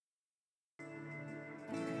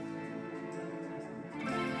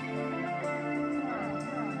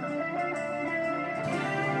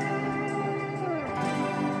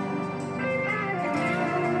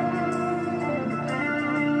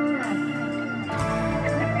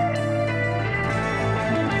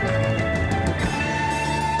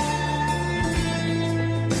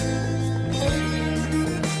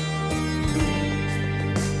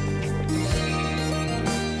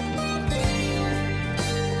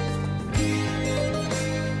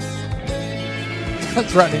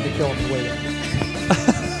threatening to kill him the way that.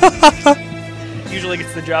 Usually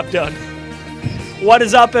gets the job done. What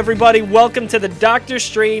is up, everybody? Welcome to the Doctor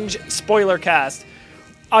Strange Spoilercast.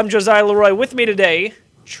 I'm Josiah Leroy. With me today,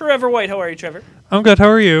 Trevor White. How are you, Trevor? I'm good. How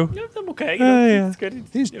are you? I'm okay. Yeah. It's good.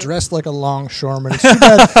 He's dressed like a longshoreman.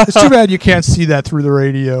 It's too bad you can't see that through the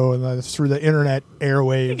radio and through the internet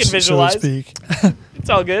airwaves, You can visualize. so to speak. It's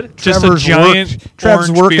all good. Just a giant Trevor's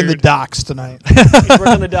orange working the beard. docks tonight. He's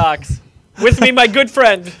working the docks. With me, my good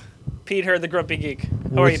friend, Pete Hurd, the Grumpy Geek.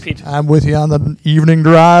 How are you, Pete? I'm with you on the evening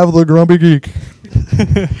drive of the Grumpy Geek.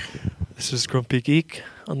 This is Grumpy Geek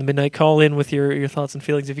on the Midnight Call in with your thoughts and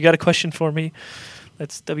feelings. If you got a question for me,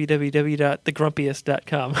 that's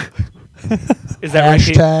www.thegrumpiest.com. Is that right,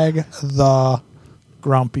 Pete? Hashtag the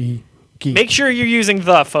Grumpy Geek. Make sure you're using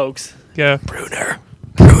the, folks. Yeah. Bruner.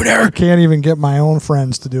 I can't even get my own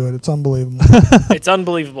friends to do it. It's unbelievable. It's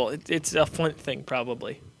unbelievable. It's a Flint thing,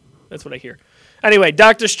 probably. That's what I hear. Anyway,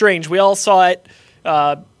 Doctor Strange. We all saw it.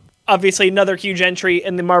 Obviously, another huge entry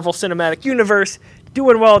in the Marvel Cinematic Universe.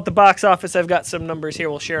 Doing well at the box office. I've got some numbers here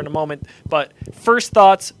we'll share in a moment. But first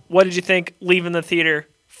thoughts, what did you think leaving the theater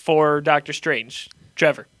for Doctor Strange?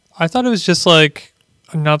 Trevor? I thought it was just like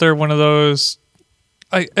another one of those.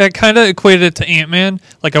 I kind of equated it to Ant-Man.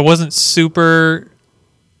 Like I wasn't super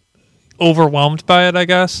overwhelmed by it, I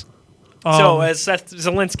guess. So as Seth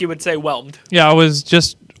Zielinski would say, whelmed. Yeah, I was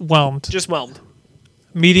just whelmed. Just whelmed.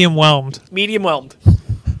 Medium whelmed. Medium whelmed.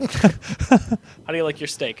 How do you like your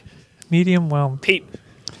steak? Medium whelmed. Pete?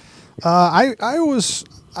 I was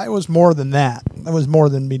more than that. I was more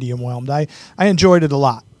than medium whelmed. I enjoyed it a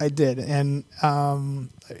lot. I did, and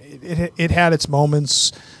it had its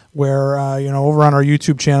moments where over on our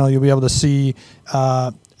YouTube channel you'll be able to see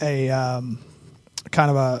a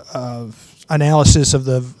kind of a analysis of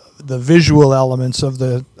the visual elements of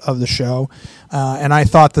the show, and I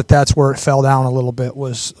thought that's where it fell down a little bit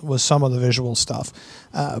was some of the visual stuff,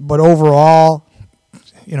 but overall,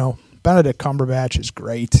 Benedict Cumberbatch is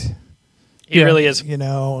great. He really is.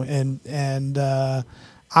 And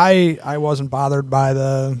I wasn't bothered by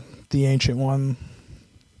the Ancient One.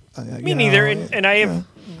 Me neither, and I have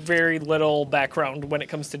very little background when it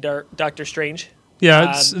comes to Doctor Strange. Yeah,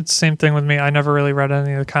 it's the same thing with me. I never really read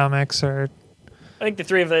any of the comics or. I think the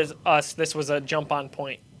three of us, this was a jump-on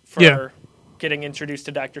point for getting introduced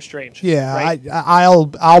to Doctor Strange. Yeah, right?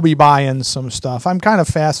 I'll be buying some stuff. I'm kind of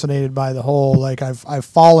fascinated by the whole, like, I've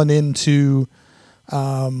fallen into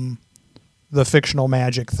the fictional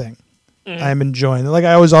magic thing. Mm-hmm. I'm enjoying it. Like,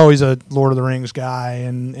 I was always a Lord of the Rings guy,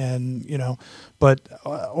 and but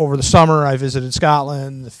over the summer I visited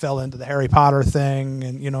Scotland, fell into the Harry Potter thing,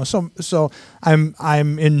 and so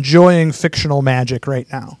I'm enjoying fictional magic right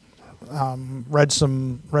now. Read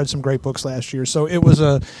some great books last year, so it was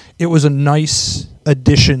a nice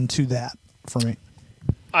addition to that for me.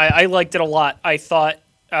 I liked it a lot. I thought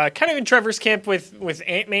kind of in Trevor's camp with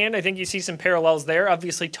Ant-Man. I think you see some parallels there.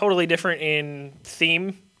 Obviously, totally different in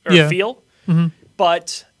theme or feel,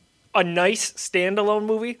 but a nice standalone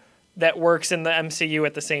movie that works in the MCU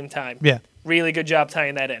at the same time. Yeah, really good job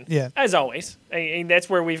tying that in. Yeah, as always. That's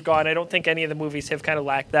where we've gone. I don't think any of the movies have kind of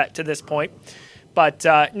lacked that to this point. But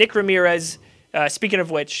Nick Ramirez, speaking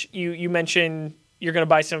of which, you mentioned you're going to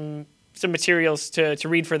buy some materials to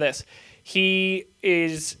read for this. He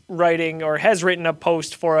is writing or has written a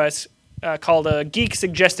post for us called a Geek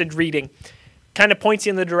Suggested Reading. Kind of points you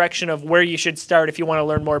in the direction of where you should start if you want to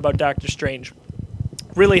learn more about Doctor Strange.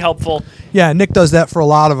 Really helpful. Yeah, Nick does that for a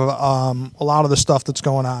lot of the stuff that's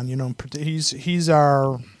going on. He's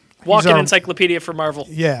our walking encyclopedia for Marvel.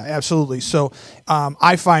 Yeah, absolutely. So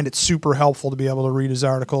I find it super helpful to be able to read his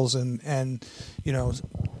articles, and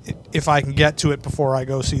if I can get to it before I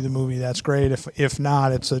go see the movie, that's great. If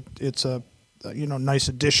not, it's a nice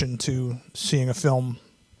addition to seeing a film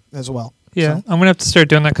as well. Yeah, so. I'm gonna have to start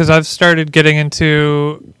doing that because I've started getting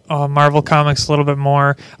into Marvel comics a little bit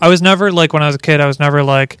more. I was never when I was a kid. I was never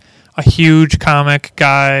a huge comic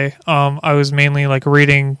guy. I was mainly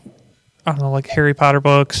reading. I don't know, Harry Potter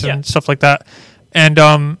books and stuff like that. And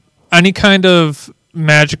any kind of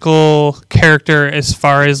magical character as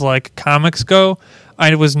far as comics go,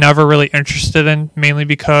 I was never really interested in, mainly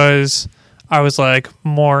because I was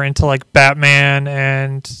more into Batman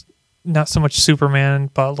and not so much Superman,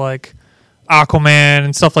 but Aquaman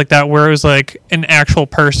and stuff like that, where it was an actual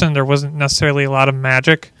person. There wasn't necessarily a lot of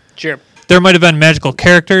magic. Sure. There might have been magical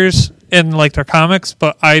characters in their comics,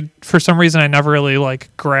 but for some reason I never really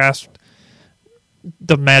grasped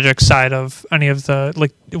the magic side of any of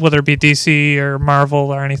the whether it be DC or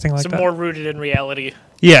Marvel or anything like that. More rooted in reality.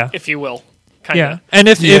 Yeah. If you will. kind of. Yeah, and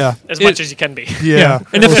if As much as you can be. Yeah.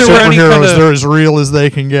 And if Those there were any superheroes, kind of- they're as real as they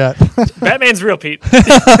can get. Batman's real, Pete.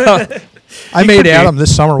 I made could be. Adam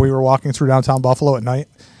this summer. We were walking through downtown Buffalo at night.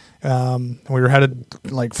 We were headed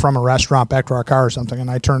like from a restaurant back to our car or something, and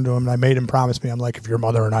I turned to him and I made him promise me. I'm like, if your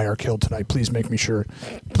mother and I are killed tonight, please make me sure.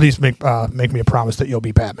 Please make me a promise that you'll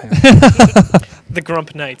be Batman. The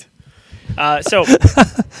Grump Knight. So,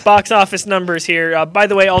 box office numbers here. By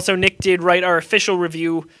the way, also Nick did write our official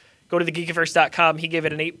review. Go to thegeekiverse.com. He gave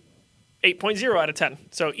it an 8.0 out of 10.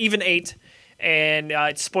 So even 8, and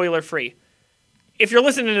it's spoiler free. If you're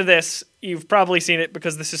listening to this, you've probably seen it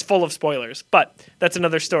because this is full of spoilers, but that's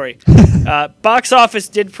another story. Box office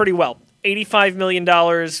did pretty well. $85 million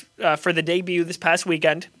for the debut this past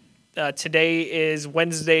weekend. Today is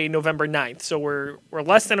Wednesday, November 9th, so we're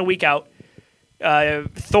less than a week out.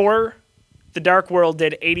 Thor, The Dark World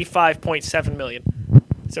did $85.7 million.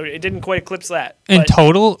 So it didn't quite eclipse that. in but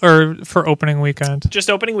total or for opening weekend? just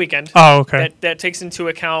opening weekend. Oh, okay. That takes into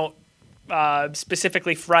account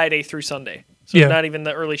specifically Friday through Sunday. So Yeah. not even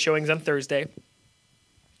the early showings on Thursday.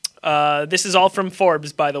 This is all from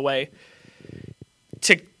Forbes, by the way.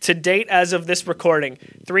 To date, as of this recording,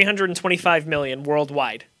 325 million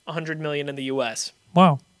worldwide, 100 million in the U.S.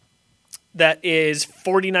 Wow. That is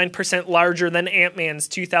 49% larger than Ant-Man's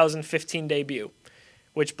 2015 debut,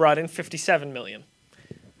 which brought in 57 million.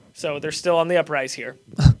 So they're still on the uprise here.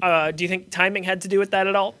 Do you think timing had to do with that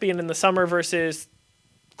at all, being in the summer versus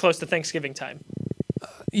close to Thanksgiving time?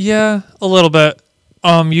 Yeah, a little bit.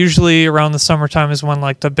 Usually around the summertime is when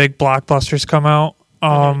like the big blockbusters come out.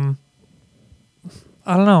 I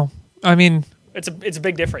don't know. I mean, It's a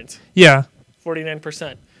big difference. yeah.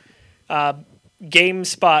 49%.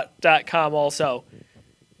 GameSpot.com also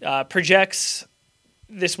projects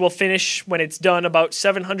this will finish when it's done about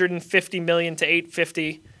 750 million to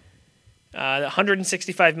 850.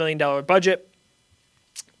 $165 million budget.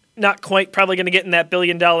 Not quite probably going to get in that $1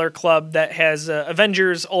 billion club that has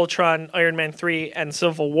Avengers, Ultron, Iron Man 3, and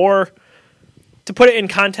Civil War. To put it in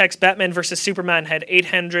context, Batman vs. Superman had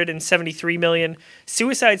 873 million.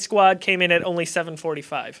 Suicide Squad came in at only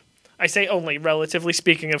 745. I say only, relatively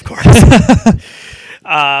speaking, of course.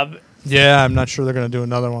 Yeah, I'm not sure they're going to do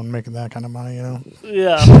another one making that kind of money, you know.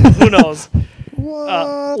 Yeah, who knows?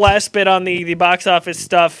 What? Last bit on the box office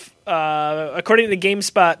stuff. According to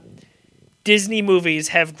GameSpot, Disney movies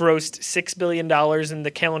have grossed $6 billion in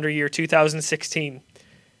the calendar year 2016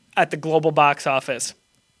 at the global box office.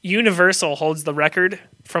 Universal holds the record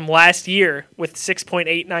from last year with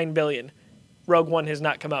 $6.89 billion. Rogue One has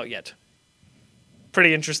not come out yet.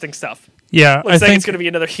 Pretty interesting stuff. Yeah, Looks I like think it's going to be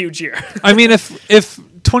another huge year. I mean, if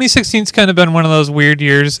 2016's kind of been one of those weird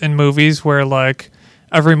years in movies where like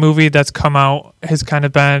every movie that's come out has kind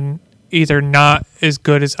of been either not as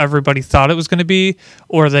good as everybody thought it was going to be,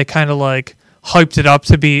 or they kind of like hyped it up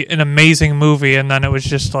to be an amazing movie, and then it was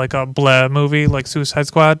just like a blah movie, like Suicide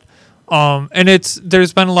Squad. And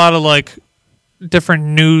there's been a lot of like different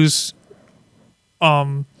news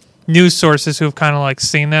sources who have kind of like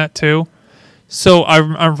seen that too. So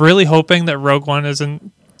I'm really hoping that Rogue One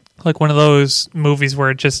isn't like one of those movies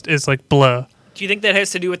where it just is like blah. Do you think that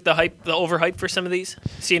has to do with the hype, the overhype for some of these?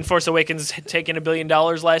 Seeing Force Awakens taking $1 billion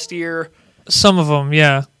last year. Some of them,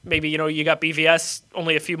 yeah. Maybe, you got BVS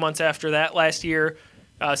only a few months after that last year.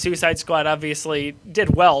 Suicide Squad obviously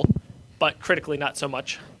did well, but critically not so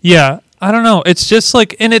much. Yeah, I don't know. It's just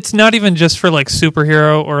like, and it's not even just for like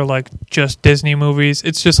superhero or like just Disney movies.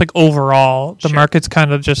 It's just like overall, the Sure. market's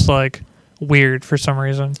kind of just like weird for some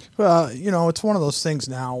reason. Well, it's one of those things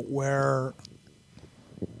now where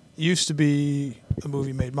it used to be a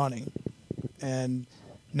movie made money, and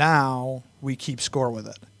now we keep score with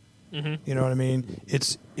it. Mm-hmm. You know what I mean?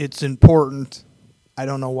 It's important. I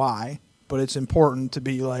don't know why, but it's important to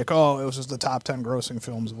be like, oh, it was just the top 10 grossing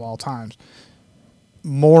films of all times.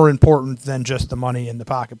 More important than just the money in the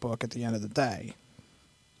pocketbook at the end of the day,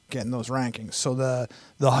 getting those rankings. So the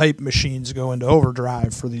hype machines go into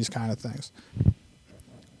overdrive for these kind of things.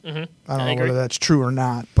 Mm-hmm. I don't know agree. whether that's true or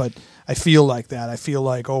not, but I feel like that. I feel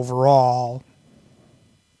like overall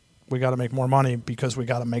we got to make more money because we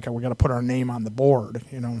got to put our name on the board,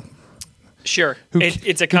 Sure.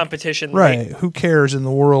 It's a competition. Right. Who cares in the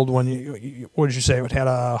world when you what did you say? It had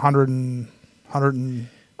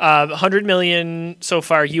 100 million so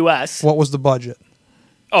far U.S. What was the budget?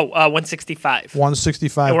 165.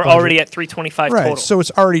 165. And we're budget. already at 325 right. total. So it's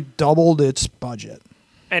already doubled its budget.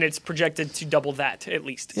 And it's projected to double that at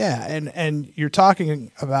least. Yeah, and you're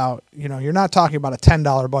talking about, you're not talking about a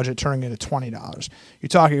 $10 budget turning into $20. You're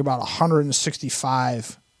talking about a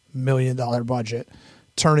 $165 million budget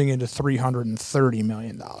turning into $330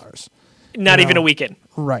 million. Not even a weekend.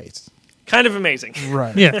 Right. kind of amazing.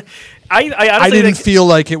 Right. Yeah. I honestly I didn't think feel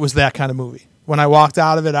like it was that kind of movie. When I walked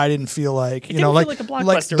out of it, I didn't feel like didn't feel like a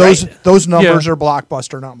blockbuster, those right? those numbers are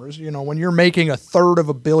blockbuster numbers. When you're making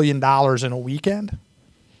 $350 million in a weekend,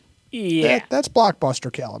 that's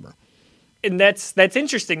blockbuster caliber. And that's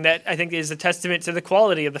interesting. That I think is a testament to the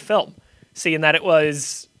quality of the film, seeing that it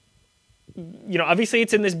was, obviously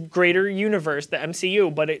it's in this greater universe, the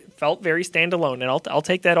MCU, but it felt very standalone, and I'll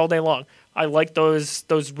take that all day long. I like those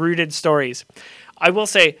rooted stories. I will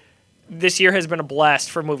say, this year has been a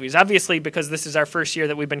blast for movies, obviously because this is our first year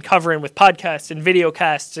that we've been covering with podcasts and video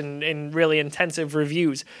casts and really intensive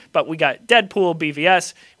reviews. But we got Deadpool,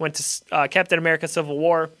 BVS, went to Captain America: Civil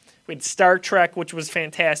War. We had Star Trek, which was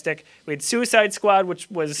fantastic. We had Suicide Squad,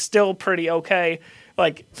 which was still pretty okay.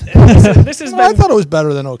 Like this has been. I thought it was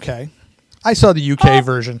better than okay. I saw the UK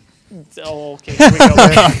version. Oh, okay. Here we go.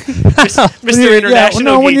 Mr.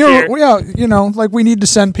 International Geek here. Like we need to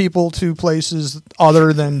send people to places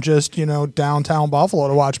other than just downtown Buffalo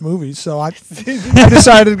to watch movies. So I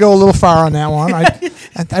decided to go a little far on that one.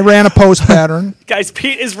 I ran a post pattern. Guys,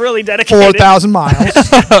 Pete is really dedicated. 4,000 miles.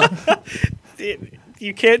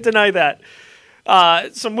 You can't deny that.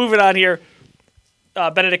 So moving on here,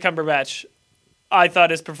 Benedict Cumberbatch. I thought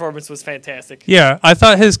his performance was fantastic. Yeah, I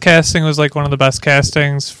thought his casting was like one of the best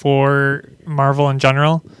castings for Marvel in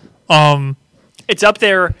general. It's up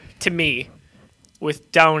there to me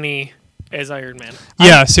with Downey as Iron Man.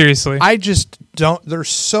 Yeah, seriously. I just don't. There's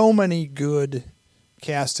so many good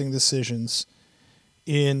casting decisions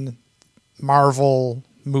in Marvel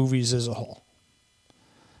movies as a whole.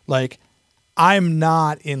 Like, I'm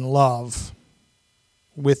not in love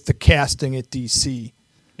with the casting at DC.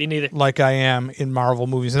 Me neither. Like I am in Marvel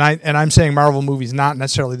movies, and I'm saying Marvel movies, not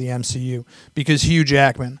necessarily the MCU, because Hugh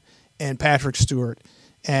Jackman and Patrick Stewart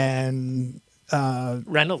and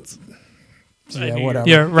Reynolds. Whatever.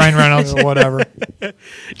 Yeah, Ryan Reynolds. Whatever.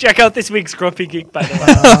 Check out this week's Grumpy Geek, by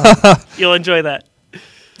the way. You'll enjoy that.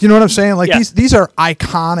 You know what I'm saying? Like Yeah. these are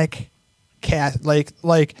iconic cast.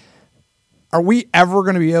 Like, are we ever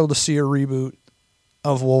going to be able to see a reboot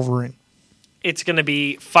of Wolverine? It's going to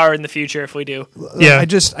be far in the future if we do. Yeah. I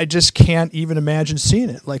just can't even imagine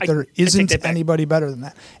seeing it. Like there isn't anybody better than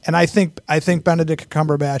that. And I think Benedict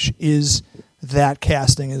Cumberbatch is that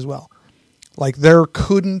casting as well. Like there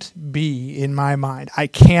couldn't be, in my mind, I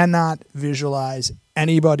cannot visualize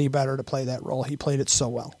anybody better to play that role. He played it so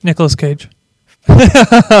well. Nicolas Cage. You're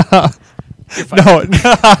fine. No.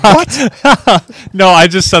 What? No, I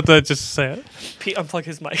just said that just to say it. Pete, unplug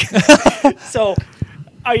his mic. So,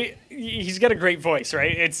 he's got a great voice,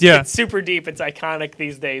 right? It's super deep. It's iconic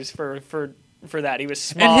these days for that. He was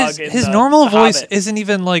Smaug. And his normal voice isn't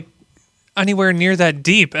even like anywhere near that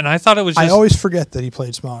deep. And I thought it was just. I always forget that he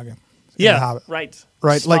played Smaug in The Hobbit. Right.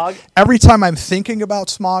 Right. Smaug. Like every time I'm thinking about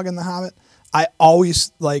Smaug in The Hobbit, I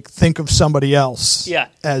always think of somebody else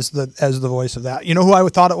as the voice of that. You know who I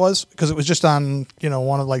thought it was? Because it was just on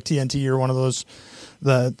one of TNT or one of those.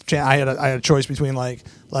 I had a choice between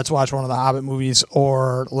let's watch one of the Hobbit movies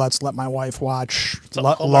or let's let my wife watch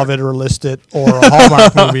Love It or List It or a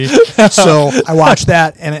Hallmark movie. So I watched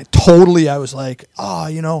that and I was like,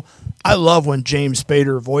 I love when James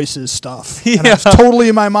Spader voices stuff. And it was totally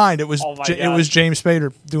in my mind. It was James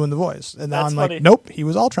Spader doing the voice. And now That's I'm funny. like, nope, he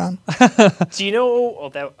was Ultron. Do you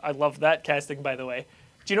know? I love that casting, by the way.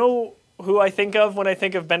 Do you know who I think of when I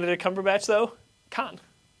think of Benedict Cumberbatch, though? Khan.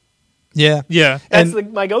 Yeah. Yeah. That's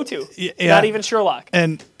my go-to. Yeah. Not even Sherlock.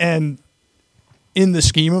 And in the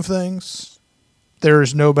scheme of things, there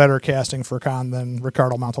is no better casting for Khan than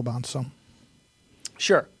Ricardo Montalban. So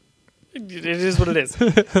Sure. It is what it is.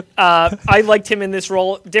 I liked him in this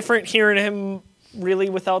role. Different hearing him really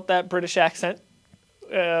without that British accent.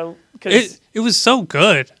 Because It was so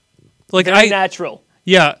good. very natural.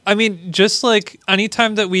 Yeah, I mean, just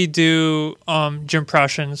anytime that we do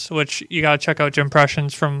Jimpressions, which you gotta check out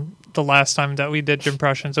Jimpressions from the last time that we did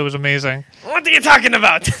Jimpressions. It was amazing. What are you talking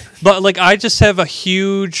about? But I just have a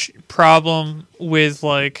huge problem with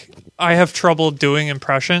I have trouble doing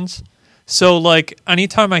impressions. So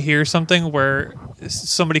anytime I hear something where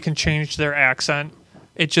somebody can change their accent,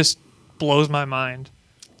 it just blows my mind.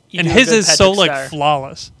 And his is so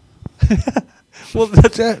flawless. Well,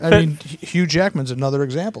 that's it. I mean, Hugh Jackman's another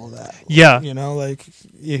example of that. Yeah.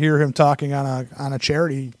 You hear him talking on a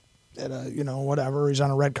charity at whatever. He's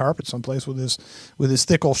on a red carpet someplace with his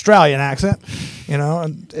thick Australian accent.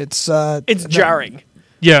 And it's jarring.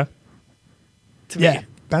 Yeah. To me.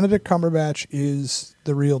 Benedict Cumberbatch is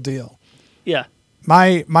the real deal. Yeah.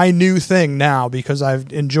 My new thing now, because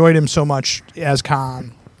I've enjoyed him so much as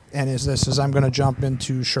Khan, and is I'm going to jump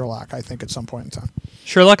into Sherlock, I think, at some point in time.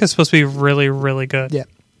 Sherlock is supposed to be really, really good. Yeah.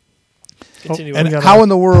 Continue. And gotta- how in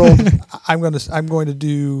the world I'm going to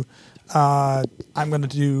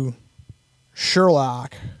do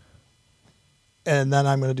Sherlock, and then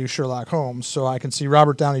I'm going to do Sherlock Holmes, so I can see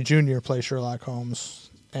Robert Downey Jr. play Sherlock Holmes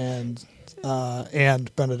and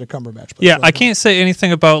Benedict Cumberbatch. Play Yeah, Sherlock I Holmes. can't say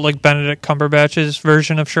anything about like Benedict Cumberbatch's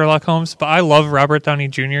version of Sherlock Holmes, but I love Robert Downey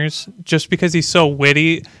Jr.'s just because he's so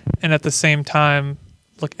witty and at the same time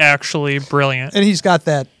like actually brilliant. And he's got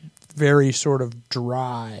that very sort of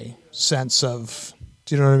dry sense of,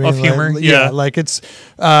 do you know what I mean? Of humor, Like, yeah. like it's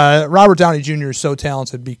Robert Downey Jr. is so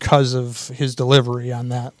talented because of his delivery on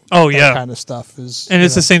that. Oh, that yeah. kind of stuff is, And you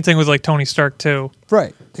it's know. the same thing with like Tony Stark too.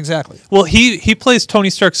 Right, exactly. Well, he plays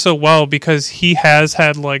Tony Stark so well because he has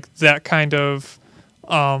had like that kind of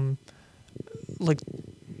like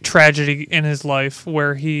tragedy in his life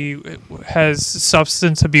where he has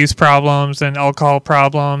substance abuse problems and alcohol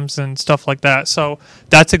problems and stuff like that. So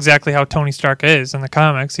that's exactly how Tony Stark is in the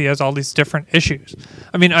comics. He has all these different issues.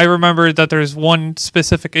 I mean, I remember that there's one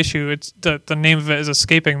specific issue. It's the name of it is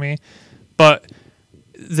escaping me, but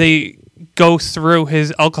they go through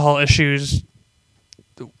his alcohol issues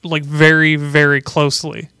like very, very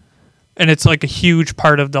closely. And it's like a huge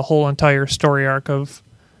part of the whole entire story arc of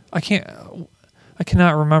I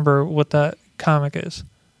cannot remember what that comic is.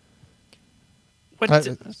 What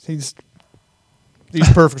He's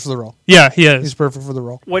perfect for the role. Yeah, he is. He's perfect for the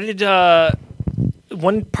role. What did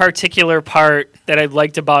one particular part that I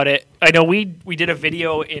liked about it? I know we did a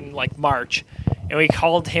video in like March, and we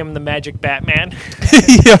called him the Magic Batman.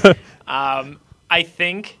 Yeah. I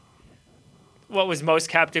think what was most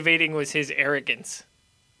captivating was his arrogance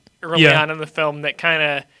early Yeah. on in the film. That kind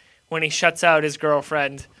of when he shuts out his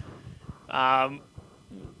girlfriend,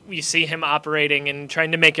 you see him operating and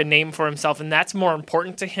trying to make a name for himself, and that's more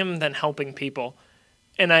important to him than helping people.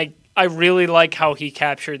 And I really like how he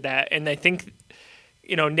captured that, and I think,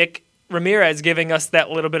 Nick Ramirez giving us that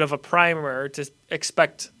little bit of a primer to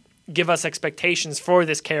give us expectations for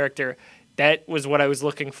this character. That was what I was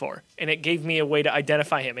looking for, and it gave me a way to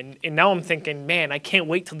identify him. And now I'm thinking, man, I can't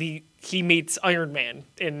wait till he meets Iron Man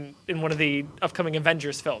in one of the upcoming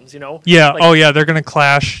Avengers films. Yeah. Like, Oh, yeah. They're gonna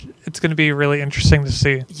clash. It's gonna be really interesting to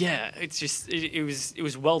see. yeah. It's just it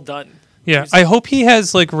was well done. Yeah. I hope he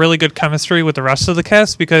has like really good chemistry with the rest of the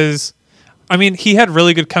cast because, I mean, he had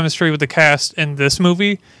really good chemistry with the cast in this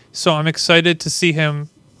movie. So I'm excited to see him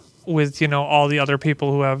with all the other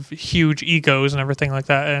people who have huge egos and everything like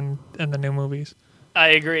that in the new movies. I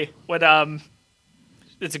agree. What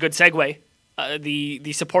it's a good segue.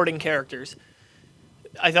 The supporting characters.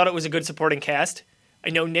 I thought it was a good supporting cast.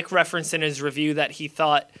 I know Nick referenced in his review that he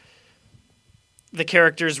thought the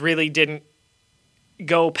characters really didn't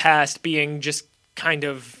go past being just kind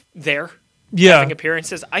of there, having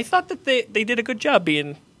appearances. I thought that they did a good job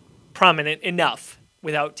being prominent enough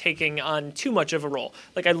without taking on too much of a role.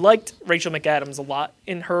 Like, I liked Rachel McAdams a lot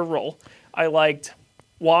in her role. I liked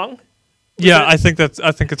Wong. Yeah, I think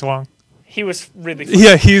it's Wong. He was really funny.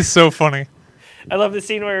 Yeah, he's so funny. I love the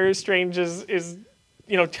scene where Strange is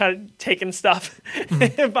kind of taking stuff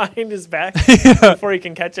behind his back before he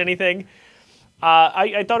can catch anything.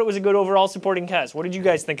 I thought it was a good overall supporting cast. What did you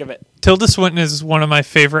guys think of it? Tilda Swinton is one of my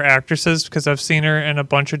favorite actresses because I've seen her in a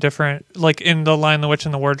bunch of different, like in The Lion, the Witch,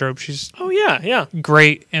 and the Wardrobe. She's Yeah.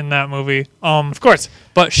 great in that movie. Of course.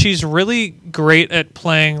 But she's really great at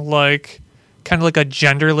playing like kind of like a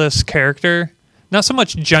genderless character. Not so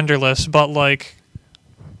much genderless, but like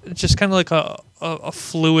just kind of like a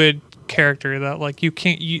fluid character that like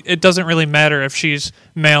it doesn't really matter if she's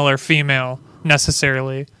male or female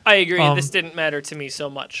necessarily. I agree. This didn't matter to me so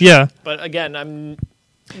much. Yeah. But again, I'm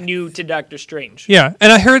new to Doctor Strange. Yeah.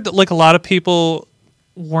 And I heard that like a lot of people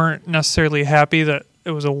weren't necessarily happy that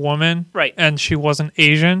it was a woman. Right. And she wasn't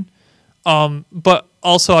Asian. But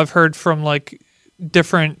also I've heard from like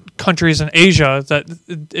different countries in Asia that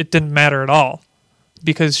it didn't matter at all.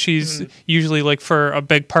 Because she's usually like for a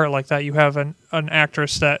big part like that, you have an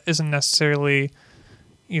actress that isn't necessarily,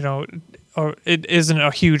 or it isn't a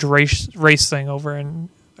huge race thing over in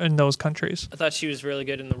those countries. I thought she was really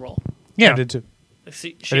good in the role. Yeah, I did too.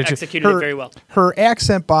 She I did too. executed it very well. Her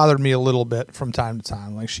accent bothered me a little bit from time to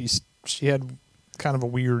time. Like she had kind of a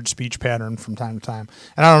weird speech pattern from time to time,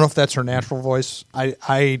 and I don't know if that's her natural voice.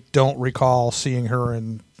 I don't recall seeing her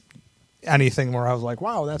in anything where I was like,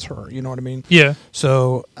 wow, that's her. You know what I mean? yeah.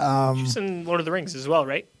 So She's in Lord of the Rings as well,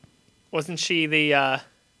 right? Wasn't she the...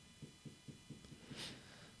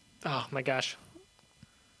 Oh, my gosh.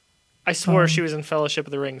 I swore she was in Fellowship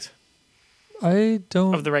of the Rings. I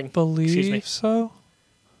don't Of the Ring. believe me. so.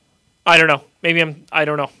 I don't know. I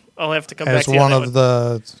don't know. I'll have to come back as to you one on of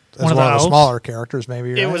that the one of the elves? smaller characters,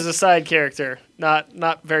 maybe. It right? was a side character, not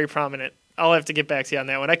very prominent. I'll have to get back to you on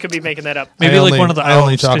that one. I could be making that up. Maybe like one of the I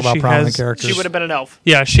only elves, talk 'cause about she prominent has- characters. She would have been an elf.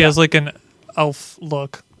 Yeah, she has like an elf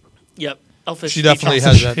look. Yep. Elfish. She definitely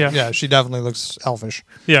features. has that. Yeah. Yeah, she definitely looks elfish.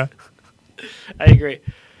 Yeah. I agree.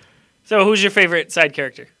 So, who's your favorite side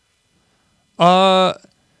character? The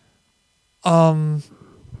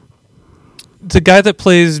guy that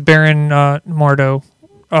plays Baron Mordo.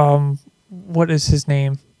 What is his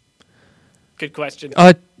name? Good question.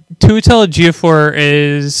 Tuatela Ejiofor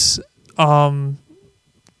is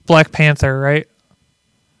Black Panther, right?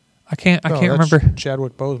 I can't No, that's remember.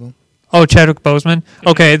 Chadwick Boseman. Oh, Chadwick Boseman.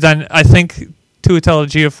 Okay, then I think Tuatela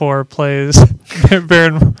Ejiofor plays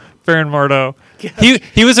Baron Mordo.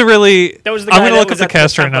 He was a really. That was the guy I'm gonna that look up was the at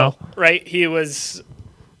cast right now. temple, right? He was.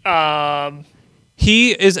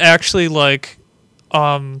 He is actually like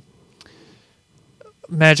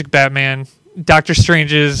Magic Batman, Doctor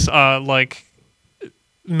Strange's like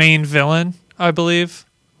main villain, I believe.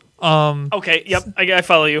 Okay. Yep. I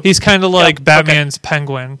follow you. He's kind of like Yep, Batman's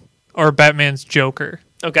Penguin or Batman's Joker.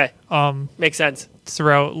 Okay. Makes sense.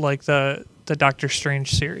 Throughout like the Doctor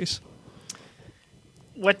Strange series.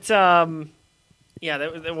 What? Yeah.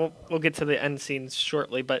 We'll get to the end scenes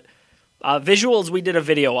shortly, but visuals we did a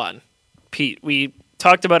video on. Pete, we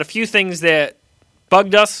talked about a few things that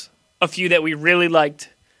bugged us, a few that we really liked,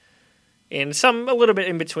 and some a little bit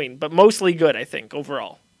in between, but mostly good, I think,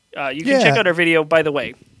 overall. You can check out our video, by the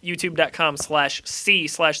way,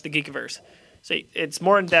 youtube.com/c/thegeekiverse. So it's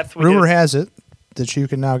more in depth. Rumor has it that you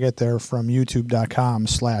can now get there from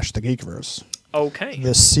youtube.com/thegeekiverse. Okay.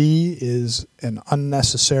 The C is an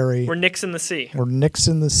unnecessary. We're nixing the C. We're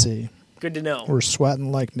nixing the C. Good to know. We're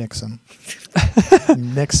sweating like Nixon.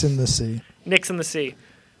 Nixon the C. Nixing the C.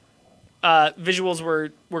 Visuals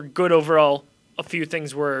were good overall. A few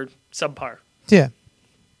things were subpar. Yeah.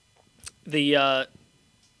 The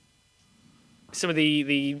some of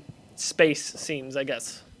the space scenes, I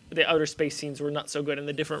guess, the outer space scenes were not so good in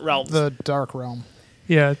the different realms. The Dark Realm.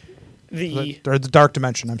 Yeah. Or the Dark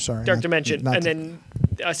Dimension, I'm sorry. Dark Dimension. And then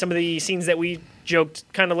some of the scenes that we joked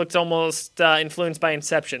kind of looked almost influenced by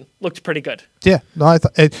Inception. Looked pretty good. Yeah. No, I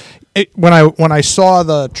thought when I saw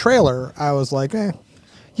the trailer, I was like, eh.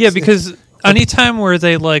 Yeah, because anytime where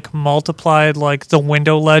they like multiplied like the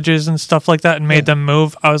window ledges and stuff like that and made them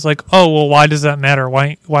move, I was like, oh well, why does that matter?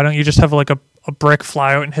 Why don't you just have like a brick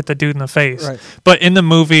fly out and hit the dude in the face? Right. But in the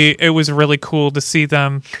movie, it was really cool to see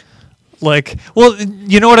them. Like, well,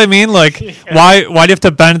 you know what I mean? Like, why do you have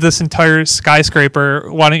to bend this entire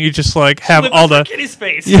skyscraper? Why don't you just like have all the Kitty's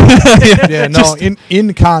face. Yeah, no,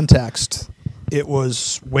 in context, it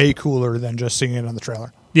was way cooler than just seeing it on the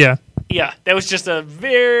trailer. Yeah. Yeah, that was just a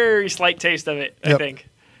very slight taste of it, I Yep. think.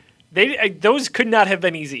 Those could not have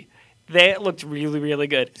been easy. They looked really, really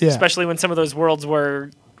good, Yeah. especially when some of those worlds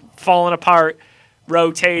were falling apart,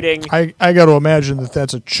 rotating. I got to imagine that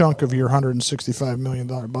that's a chunk of your $165 million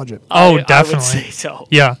budget. Oh, I definitely. would say so.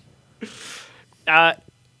 Yeah.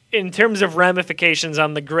 In terms of ramifications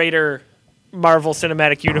on the greater Marvel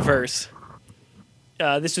Cinematic Universe,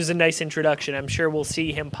 this was a nice introduction. I'm sure we'll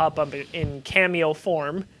see him pop up in cameo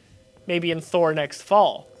form, maybe in Thor next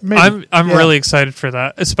fall. Maybe. I'm Yeah. really excited for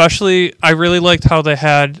that. Especially, I really liked how they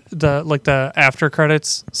had the after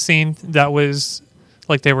credits scene that was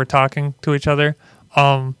like they were talking to each other.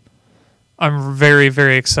 I'm very,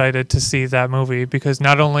 very excited to see that movie because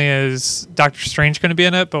not only is Doctor Strange going to be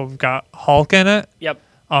in it, but we've got Hulk in it. Yep.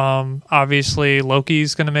 Obviously,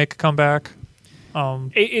 Loki's going to make a comeback.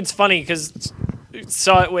 It's funny because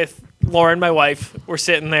saw it with Lauren, my wife. We're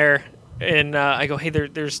sitting there, and I go, "Hey,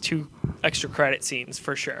 there's 2 extra credit scenes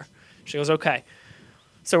for sure." She goes, "Okay."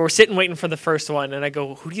 So we're sitting waiting for the first one, and I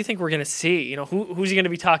go, "Who do you think we're gonna see? You know, who's he gonna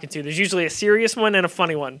be talking to?" There's usually a serious one and a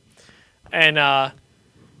funny one, and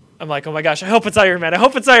I'm like, "Oh my gosh, I hope it's Iron Man. I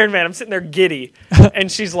hope it's Iron Man." I'm sitting there giddy,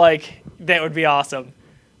 and she's like, "That would be awesome."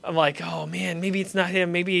 I'm like, "Oh man, maybe it's not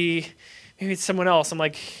him. Maybe it's someone else." I'm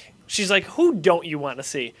like, she's like, "Who don't you want to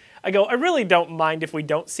see?" I go, "I really don't mind if we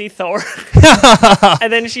don't see Thor."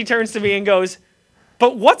 And then she turns to me and goes,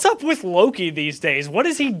 "But what's up with Loki these days? What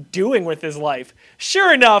is he doing with his life?"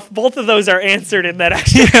 Sure enough, both of those are answered in that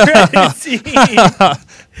extra credit scene.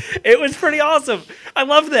 It was pretty awesome. I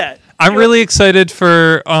love that. I'm really excited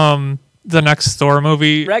for the next Thor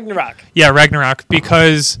movie. Ragnarok. Yeah, Ragnarok,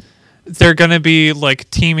 because they're going to be like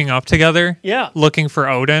teaming up together. Yeah. Looking for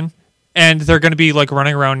Odin, and they're going to be like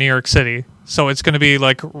running around New York City. So it's going to be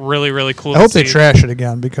like really, really cool. I hope they trash it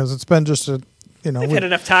again because it's been just a, you know, They've had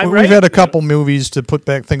enough time, we've right? had a couple movies to put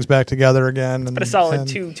things back together again. And, But a solid and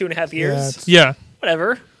 2.5 years. Yeah.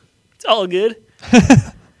 Whatever. It's all good.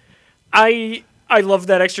 I love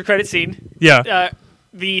that extra credit scene. Yeah.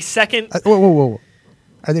 The second... Whoa.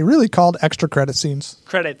 Are they really called extra credit scenes?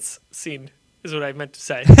 Credits scene is what I meant to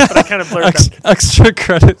say, but I kind of blurred them. Extra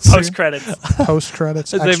credits. Post credits. Post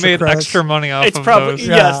credits. They made credits. extra money off It's of probably those.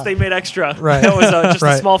 yes, they made extra. Right. That was just a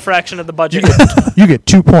Right. small fraction of the budget. You get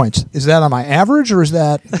 2 points. Is that on my average or is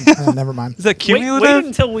that? Never mind. Is that Wait cumulative?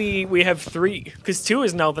 until we have 3, because 2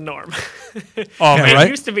 is now the norm. Oh, Yeah, man. right?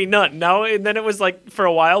 It used to be none. Now and then it was like for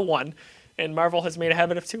a while 1, and Marvel has made a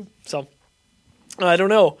habit of 2. So I don't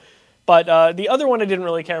know, but the other one I didn't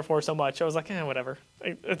really care for so much. I was like, whatever.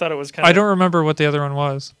 I thought it was kind of. I don't remember what the other one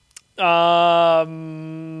was.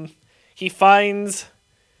 He finds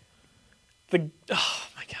the. Oh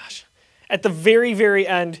my gosh! At the very, very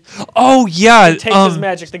end, Oh, yeah. he takes his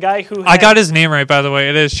magic. The guy who I got his name right, by the way.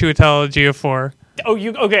 It is Chiwetel Ejiofor. Oh,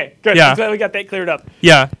 you okay? Good. Yeah. I'm glad we got that cleared up.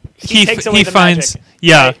 Yeah. He takes away he the finds. magic,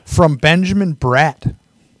 Yeah. right? From Benjamin Bratt.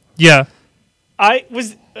 Yeah. I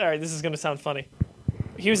was all right. This is going to sound funny.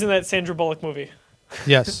 He was in that Sandra Bullock movie.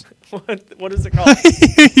 Yes. What is it called?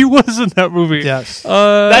 He was in that movie. Yes.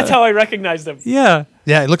 That's how I recognized him. Yeah.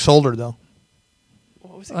 Yeah, he looks older though.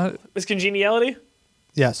 What was it? Was Congeniality?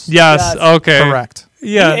 Yes. Yes. Yes. Okay. Correct.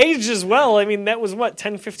 Yeah. He aged as well. I mean, that was what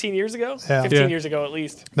 10, 15 years ago. Yeah. 15 Yeah. years ago at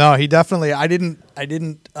least. No, he definitely. I didn't.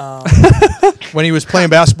 When he was playing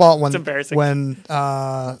basketball, when It's embarrassing.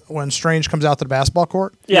 when Strange comes out to the basketball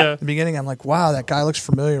court, Yeah. at the beginning, I'm like, wow, that guy looks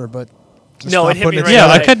familiar, but just No, not it hit putting me right Yeah.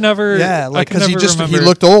 away. I could never. Yeah, like I could because he never just he remember.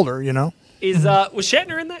 looked older, you know. Is was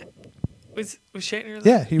Shatner in that? Was Shatner in that?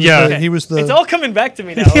 Yeah, he was. Yeah. The, he was the. It's all coming back to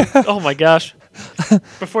me now. Oh my gosh.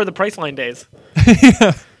 Before the Priceline days.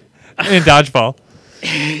 in dodgeball.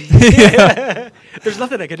 There's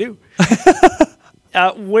nothing I could do.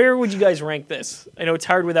 Where would you guys rank this? I know it's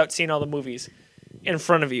hard without seeing all the movies in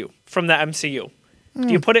front of you from the MCU. Do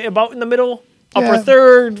you put it about in the middle? Upper Yeah.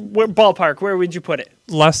 third? Ballpark? Where would you put it?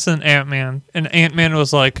 Less than Ant-Man. And Ant-Man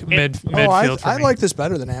was like midfield for I me. like this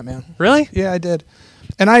better than Ant-Man. Really? Yeah, I did.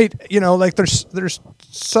 And I, like there's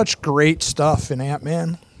such great stuff in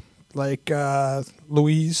Ant-Man, like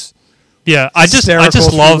Louise. Yeah. I just Hysterical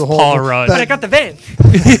through love the whole- Paul Rudd. But I got the van.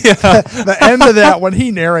 The end of that, when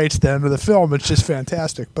he narrates the end of the film, it's just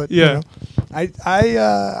fantastic. But Yeah.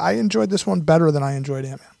 I enjoyed this one better than I enjoyed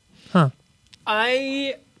Ant-Man.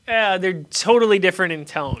 They're totally different in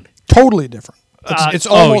tone. Totally different. It's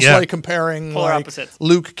almost yeah. like comparing Polar like opposites.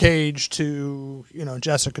 Luke Cage to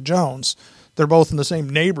Jessica Jones. They're both in the same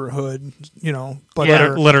neighborhood, but Yeah.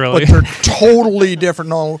 they're, Literally. but they're totally different.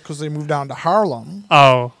 No, because they moved down to Harlem,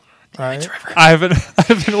 Oh. right? I haven't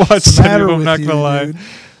watched any What's of the matter them, with not you, gonna lie. dude?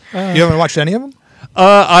 You haven't watched any of them?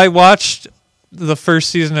 I watched the first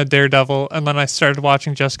season of Daredevil, and then I started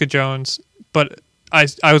watching Jessica Jones. But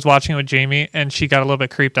I was watching it with Jamie, and she got a little bit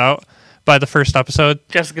creeped out by the first episode.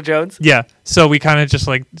 Jessica Jones. Yeah, so we kind of just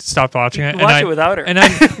like stopped watching it. Watch it without her. And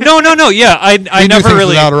no. Yeah, I We do never things really.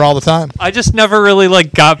 without her all the time. I just never really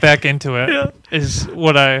like got back into it. Yeah. Is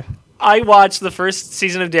what I. I watched the first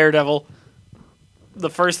season of Daredevil, the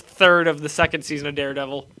first third of the second season of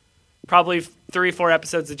Daredevil, probably 3-4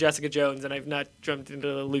 episodes of Jessica Jones, and I've not jumped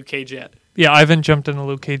into Luke Cage yet. Yeah, I haven't jumped into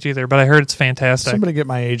Luke Cage either, but I heard it's fantastic. Somebody get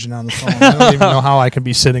my agent on the phone. I don't even know how I can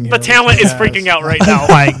be sitting here. The talent is freaking out right now. Oh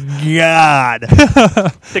my God.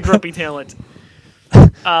 The grumpy talent.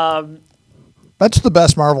 That's the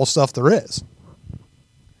best Marvel stuff there is.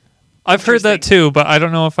 I've heard that Interesting. too, but I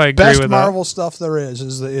don't know if I agree Best with Marvel stuff there is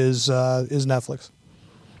Netflix. that.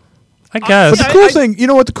 I guess. But the cool thing, you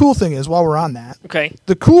know what the cool thing is while we're on that? Okay.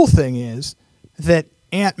 The cool thing is that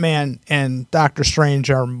Ant-Man and Doctor Strange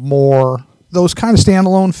are more, those kind of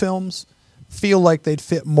standalone films feel like they'd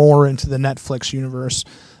fit more into the Netflix universe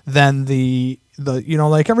than the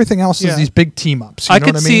like everything else Yeah. is these big team ups. I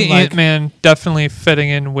could see Ant-Man definitely fitting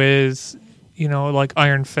in with, like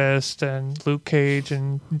Iron Fist and Luke Cage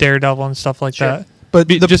and Daredevil and stuff like Sure. that. But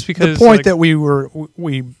just because the point like, that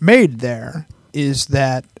we made there is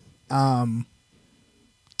that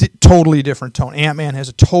totally different tone. Ant-Man has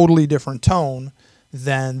a totally different tone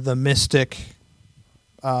than the mystic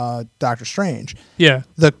Doctor Strange. yeah,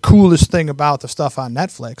 The coolest thing about the stuff on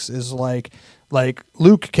Netflix is like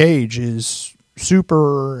Luke Cage is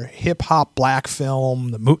super hip hop black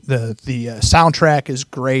film. The soundtrack is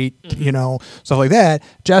great, stuff like that.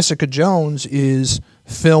 Jessica Jones is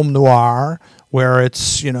film noir, where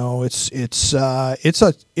it's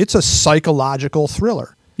a psychological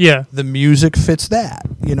thriller. yeah, The music fits that,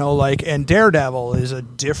 and Daredevil is a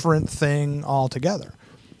different thing altogether.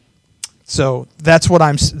 So that's what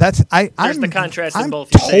I'm the contrast in I'm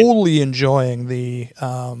both, you're saying. totally enjoying the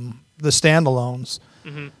standalones.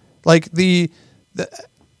 Mm-hmm. Like the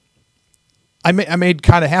I made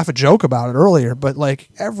kind of half a joke about it earlier, but like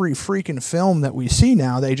every freaking film that we see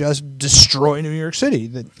now, they just destroy New York City.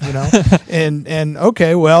 That and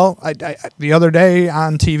okay, well, I the other day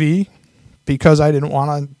on TV, because I didn't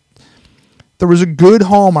want to. There was a good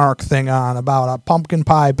Hallmark thing on about a pumpkin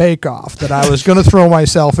pie bake-off that I was going to throw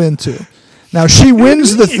myself into. Now she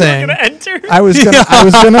wins the thing. I was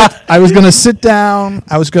gonna sit down.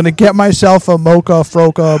 I was gonna get myself a mocha,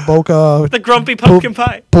 boca, the grumpy pumpkin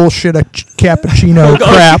pie. Bullshit, a cappuccino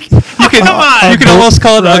crap. You can almost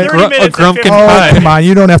call it a grumpkin pie. Oh, come on,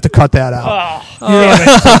 you don't have to cut that out.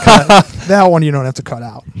 That one you don't have to cut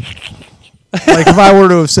out. Like if I were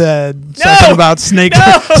to have said something about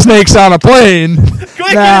snakes on a plane,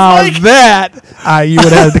 now that you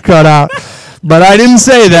would have to cut out. But I didn't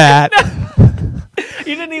say that.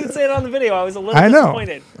 You didn't even say it on the video. I was a little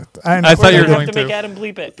disappointed. I know. I thought you were going going to make Adam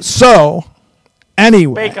bleep it. So,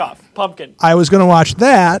 anyway. Bake Off, pumpkin. I was going to watch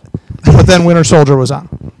that, but then Winter Soldier was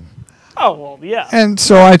on. Oh, well, yeah. And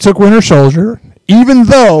so I took Winter Soldier, even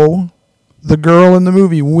though the girl in the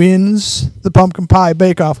movie wins the pumpkin pie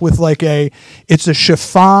bake-off with it's a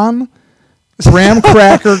chiffon graham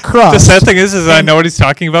cracker crust. The sad thing is I know what he's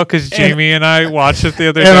talking about because Jamie and I watched it the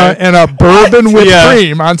other day. And a bourbon whipped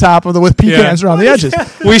cream on top of with pecans around the edges.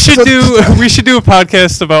 We should do a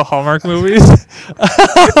podcast about Hallmark movies.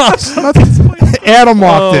 Adam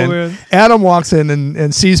walked in. Man. Adam walks in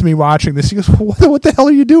and sees me watching this. He goes, "What the hell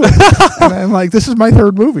are you doing?" And I'm like, "This is my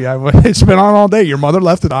third movie. It's been on all day. Your mother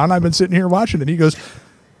left it on. I've been sitting here watching it." He goes,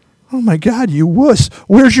 "Oh my God, you wuss!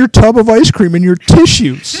 Where's your tub of ice cream and your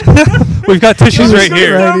tissues?" We've got tissues right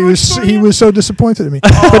here. Right? He was so disappointed in me.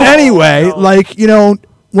 But anyway,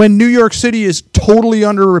 when New York City is totally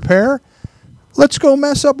under repair, let's go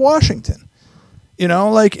mess up Washington.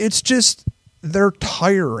 It's just they're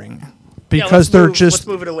tiring because let's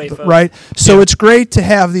move it away, folks. Right. So it's great to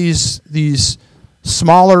have these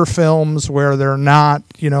smaller films where they're not,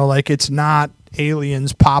 it's not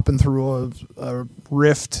aliens popping through a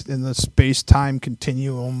rift in the space-time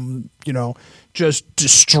continuum, just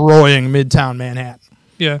destroying Midtown Manhattan.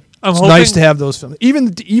 Yeah. It's nice to have those films.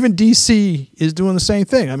 Even DC is doing the same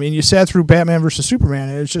thing. I mean, you sat through Batman versus Superman,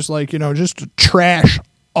 and it's just just to trash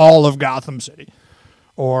all of Gotham City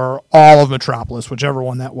or all of Metropolis, whichever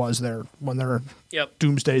one that was there when their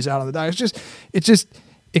Doomsday's out on the dock.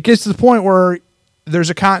 It gets to the point where there's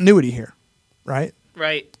a continuity here, right?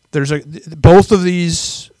 Right. Both of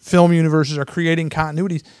these film universes are creating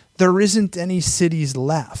continuities. There isn't any cities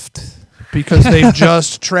left because they've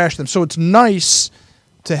just trashed them. So it's nice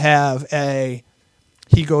to have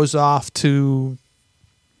he goes off to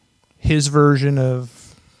his version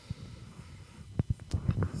of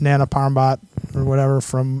Nana Parbat or whatever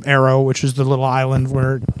from Arrow, which is the little island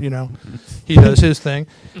where, he does his thing.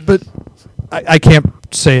 But I can't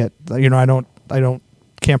say it.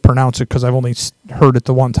 Can't pronounce it because I've only heard it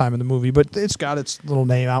the one time in the movie, but it's got its little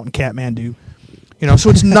name out in Kathmandu.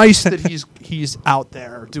 So it's nice that he's out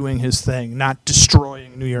there doing his thing, not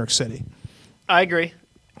destroying New York City. I agree.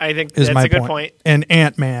 I think that's a good point. And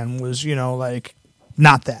Ant-Man was,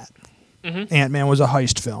 not that. Mm-hmm. Ant-Man was a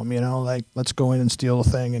heist film, let's go in and steal the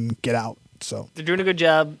thing and get out. So they're doing a good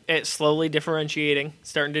job at slowly differentiating,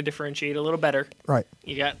 starting to differentiate a little better. Right.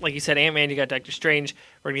 You got, like you said, Ant-Man, you got Doctor Strange.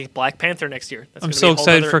 We're going to get Black Panther next year. I'm so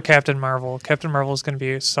excited for Captain Marvel. Captain Marvel is going to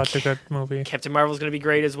be such a good movie. Captain Marvel is going to be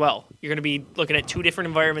great as well. You're going to be looking at two different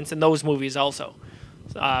environments in those movies also.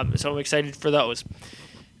 So I'm excited for those.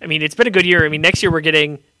 I mean, it's been a good year. I mean, next year we're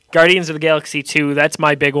getting Guardians of the Galaxy 2. That's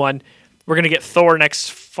my big one. We're going to get Thor next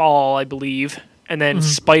fall, I believe. And then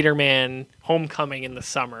Spider-Man Homecoming in the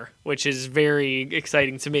summer, which is very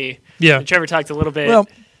exciting to me. Yeah. And Trevor talked a little bit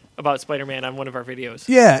about Spider-Man on one of our videos.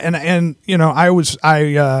 Yeah, and I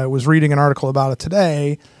was reading an article about it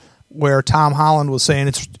today where Tom Holland was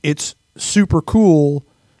saying it's super cool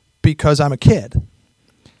because I'm a kid.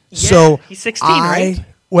 Yeah, so he's 16, right?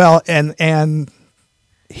 Well, and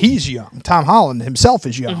he's young. Tom Holland himself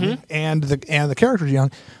is young, and the character's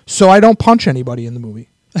young. So I don't punch anybody in the movie.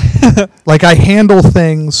 I handle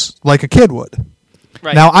things like a kid would.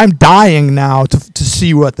 Right. Now I'm dying now to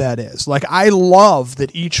see what that is. I love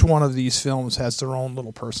that each one of these films has their own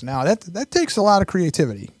little personality. That takes a lot of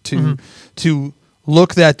creativity to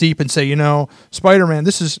look that deep and say, Spider-Man.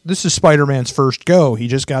 This is Spider-Man's first go. He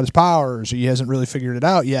just got his powers. He hasn't really figured it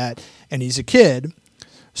out yet, and he's a kid.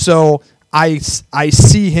 So I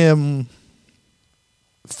see him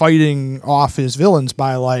fighting off his villains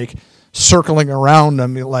by circling around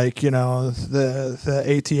them, the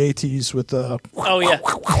AT-ATs with the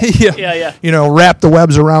wrap the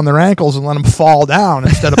webs around their ankles and let them fall down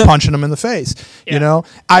instead of punching them in the face.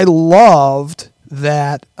 I loved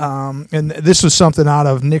that, and this was something out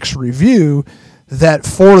of Nick's review, that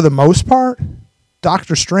for the most part,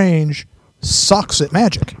 Doctor Strange sucks at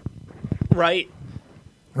magic. Right.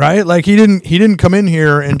 Right? Like he didn't come in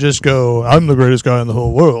here and just go, I'm the greatest guy in the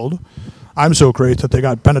whole world. I'm so great that they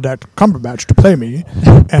got Benedict Cumberbatch to play me,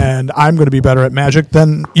 and I'm going to be better at magic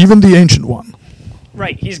than even the Ancient One.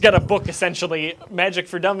 Right. He's got a book, essentially, Magic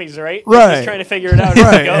for Dummies, right? Right. He's trying to figure it out as he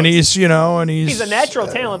Right, goes. and he's a natural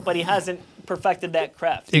talent, but he hasn't perfected that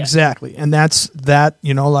craft yet. Exactly, and that's that.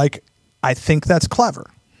 Like I think that's clever.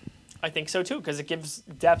 I think so too, because it gives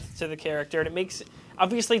depth to the character, and it makes.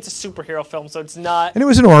 Obviously, it's a superhero film, so it's not. And it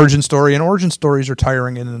was an origin story, and origin stories are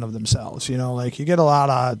tiring in and of themselves. Like you get a lot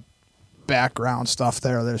of background stuff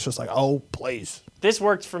there that's just like, oh, please. This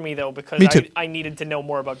worked for me though because I needed to know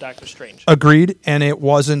more about Doctor Strange. Agreed, and it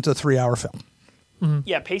wasn't a 3-hour film. Mm-hmm.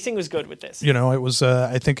 Yeah, pacing was good with this. It was.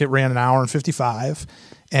 I think it ran an hour and 55,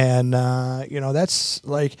 and that's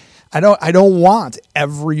like I don't want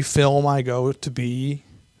every film I go to be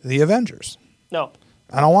the Avengers. No,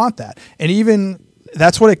 I don't want that, and even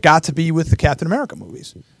that's what it got to be with the Captain America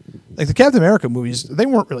movies. Like the Captain America movies, they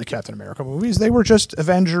weren't really Captain America movies; they were just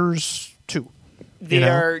Avengers 2. They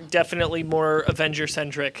are definitely more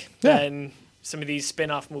Avenger-centric than some of these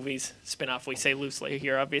spin-off movies. Spin-off, we say loosely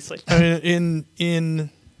here, obviously. I mean,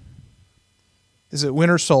 in is it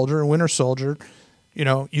Winter Soldier? And Winter Soldier,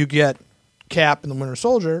 you get Cap and the Winter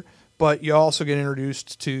Soldier, but you also get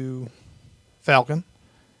introduced to Falcon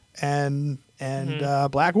and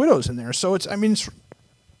Black Widow's in there. So it's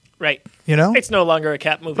right. It's no longer a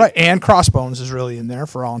Cap movie. Right, and Crossbones is really in there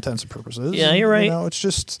for all intents and purposes. Yeah, you're right. It's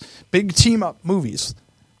just big team-up movies.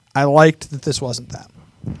 I liked that this wasn't that.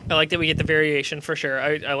 I like that we get the variation for sure.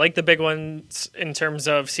 I like the big ones in terms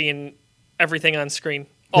of seeing everything on screen,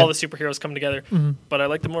 all the superheroes come together. Mm-hmm. But I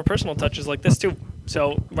like the more personal touches like this too.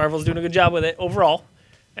 So Marvel's doing a good job with it overall.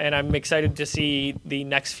 And I'm excited to see the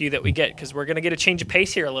next few that we get because we're going to get a change of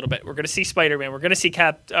pace here a little bit. We're going to see Spider-Man. We're going to see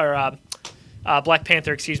Black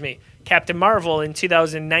Panther, Captain Marvel in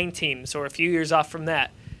 2019, so we're a few years off from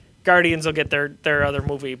that. Guardians will get their other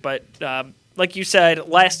movie, but like you said,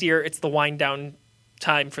 last year it's the wind down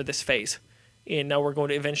time for this phase. And now we're going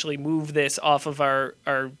to eventually move this off of our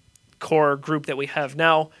core group that we have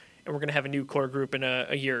now, and we're going to have a new core group in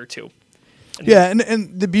a year or two. And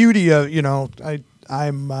the beauty of,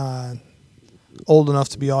 I'm old enough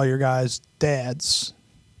to be all your guys' dads.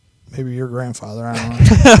 Maybe your grandfather, I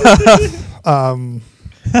don't know.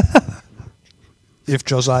 If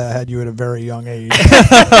Josiah had you at a very young age.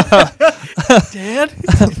 Dad?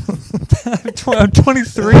 I'm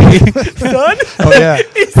 23. Son? Oh, yeah.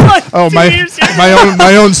 He's like 2 years younger.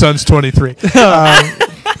 my own son's 23.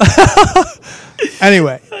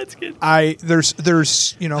 Anyway, that's good. There's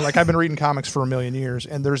I've been reading comics for a million years,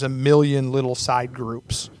 and there's a million little side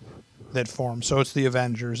groups that form. So it's the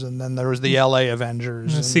Avengers, and then there was the LA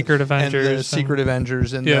Avengers, the Secret Avengers, and the Secret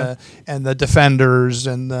Avengers, and the Defenders,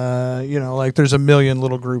 and there's a million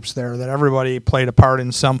little groups there that everybody played a part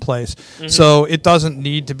in some place. Mm-hmm. So it doesn't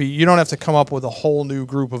need to be. You don't have to come up with a whole new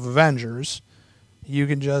group of Avengers. You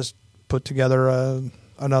can just put together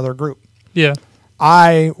another group. Yeah.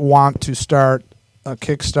 I want to start a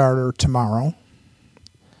Kickstarter tomorrow.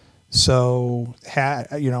 So,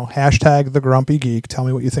 hashtag the Grumpy Geek. Tell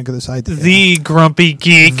me what you think of this idea. The Grumpy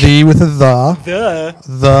Geek. The with a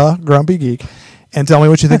the Grumpy Geek, and tell me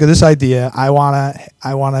what you think of this idea. I wanna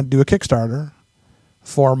do a Kickstarter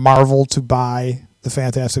for Marvel to buy the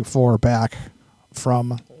Fantastic Four back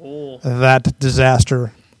from that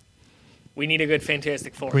disaster. We need a good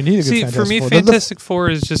Fantastic Four. We need a good Fantastic Four. For me, Fantastic Four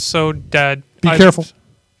is just so dead. Be careful.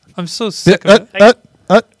 I'm so sick of it.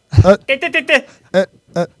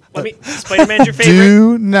 Spider-Man's your favorite.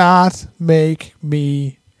 Do not make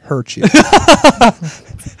me hurt you.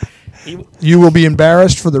 You will be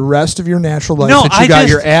embarrassed for the rest of your natural life that you got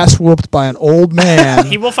your ass whooped by an old man.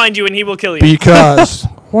 He will find you and he will kill you. Because,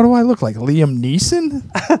 what do I look like, Liam Neeson?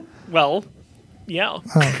 Well, yeah.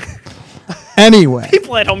 Anyway.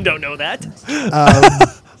 People at home don't know that.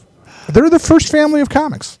 They're the first family of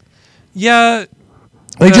comics. Yeah.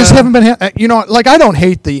 They just haven't been, I don't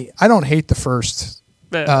hate the first...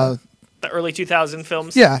 the early 2000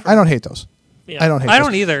 films. Yeah, I don't hate those. Yeah. I don't hate those. I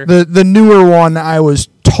don't either. The newer one I was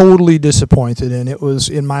totally disappointed in. It was,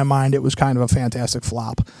 in my mind, it was kind of a fantastic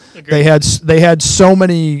flop. Agreed. They had so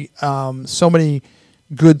many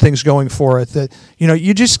good things going for it that you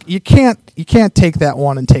can't take that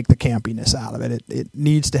one and take the campiness out of it. It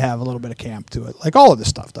needs to have a little bit of camp to it, like all of this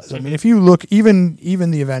stuff does. I mean, if you look, even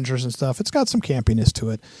the Avengers and stuff, it's got some campiness to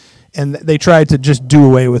it. And they tried to just do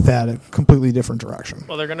away with that in a completely different direction.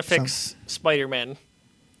 Well, they're going to fix Spider-Man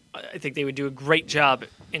I think they would do a great job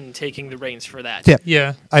in taking the reins for that. Yeah,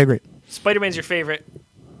 Yeah. I agree. Spider-Man's your favorite,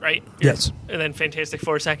 right? Yes. And then Fantastic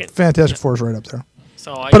Four second. Fantastic Four is right up there.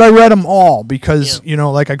 So But I read them all because, Yeah.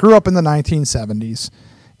 I grew up in the 1970s,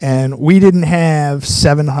 and we didn't have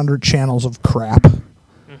 700 channels of crap.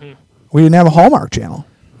 Mm-hmm. We didn't have a Hallmark channel.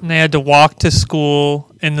 And they had to walk to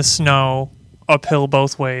school in the snow, uphill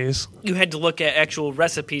both ways. you had to look at actual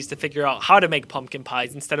recipes to figure out how to make pumpkin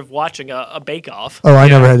pies instead of watching a bake-off. Oh, I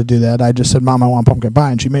never had to do that. I just said, Mom, I want pumpkin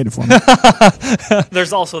pie, and she made it for me.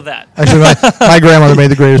 There's also that. Actually, my grandmother made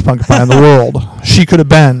the greatest pumpkin pie in the world. She could have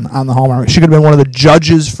been on the Hallmark. She could have been one of the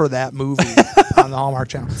judges for that movie on the Hallmark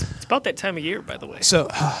Channel. It's about that time of year, by the way. So,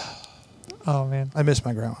 Oh, man. I miss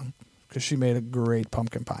my grandma because she made a great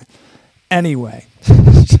pumpkin pie. Anyway,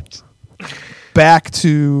 back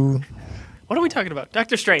to What are we talking about?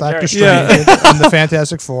 Doctor Strange. Doctor all right. Strange and the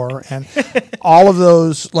Fantastic Four, and all of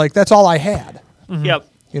those. Like, that's all I had. Yep.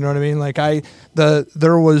 You know what I mean? Like,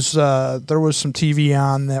 there was some TV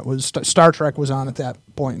on that was Star Trek was on at that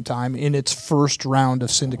point in time in its first round of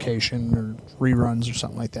syndication or reruns or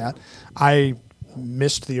something like that. I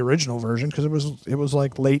missed the original version because it was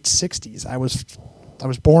like late 60s. I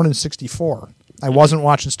was born in 64. I wasn't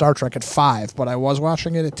watching Star Trek at 5, but I was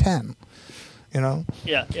watching it at 10. You know?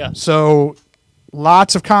 Yeah, yeah. So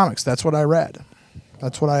lots of comics. That's what I read.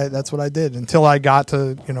 That's what I did until I got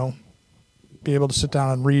to, be able to sit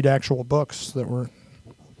down and read actual books that were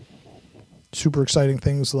super exciting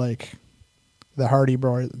things like the Hardy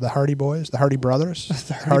Brothers, the Hardy Boys. The Hardy Boys.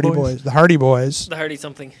 The Hardy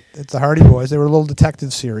something. It's the Hardy Boys. They were a little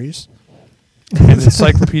detective series. And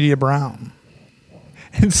Encyclopedia Brown.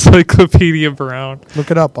 Encyclopedia Brown.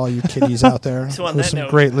 Look it up, all you kiddies out there. So on There's that some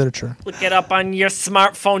note- great literature. Look it up on your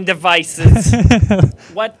smartphone devices.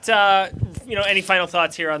 What, any final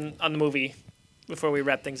thoughts here on the movie before we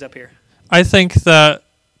wrap things up here? I think that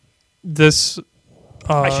this...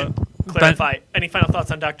 I should clarify. Any final thoughts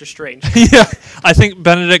on Doctor Strange? Yeah, I think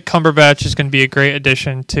Benedict Cumberbatch is going to be a great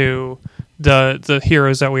addition to the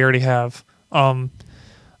heroes that we already have.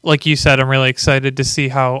 Like you said, I'm really excited to see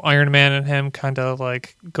how Iron Man and him kind of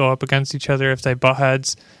like go up against each other if they butt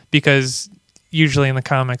heads, because usually in the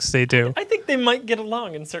comics they do. I think they might get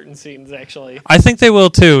along in certain scenes, actually. I think they will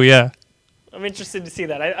too, yeah. I'm interested to see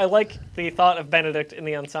that. I like the thought of Benedict in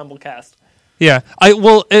the ensemble cast. Yeah, I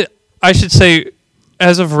should say,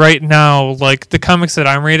 as of right now, like the comics that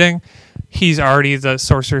I'm reading, he's already the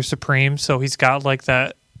Sorcerer Supreme, so he's got like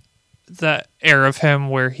that air of him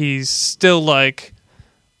where he's still like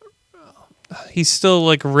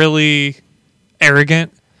really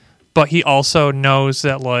arrogant, but he also knows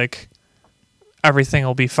that like everything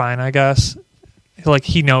will be fine, I guess. Like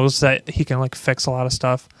he knows that he can like fix a lot of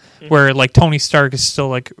stuff, where like Tony Stark is still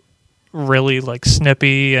like really like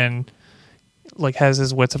snippy and like has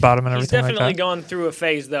his wits about him and He's everything like definitely that. gone through a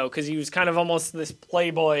phase, though, because he was kind of almost this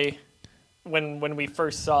playboy when we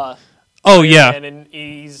first saw Oh Iron yeah, Man, and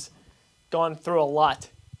he's gone through a lot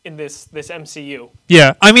in this MCU.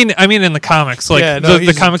 yeah. I mean in the comics, like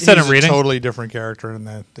the comics that I'm reading. He's a totally different character in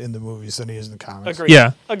the movies than he is in the comics. Agreed.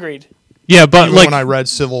 Yeah. Agreed. Yeah, but Even like when I read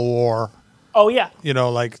Civil War, Oh, yeah.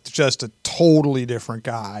 like just a totally different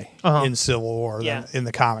guy Uh-huh. in Civil War Yeah. than in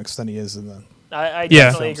the comics than he is in the. I Yeah.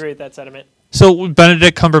 definitely agree with that sentiment. so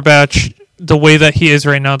Benedict Cumberbatch, the way that he is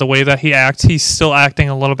right now, the way that he acts, he's still acting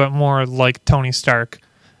a little bit more like Tony Stark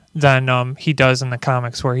than he does in the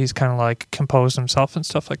comics, where he's kind of like composed himself and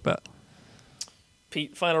stuff like that.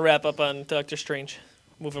 Pete, final wrap up on Doctor Strange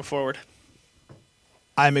moving forward.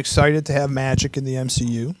 I'm excited to have magic in the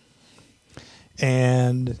MCU,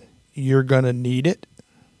 and you're gonna need it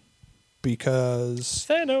because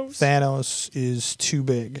Thanos is too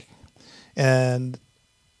big, and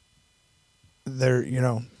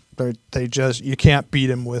you can't beat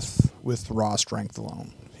him with raw strength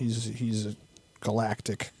alone. He's a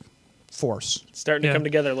galactic force. Starting to come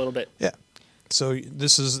together a little bit. Yeah. So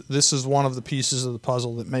this is one of the pieces of the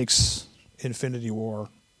puzzle that makes Infinity War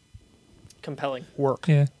Compelling. work.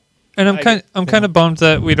 Yeah, and I'm kind of bummed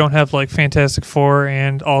that we don't have like Fantastic Four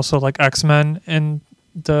and also like X-Men in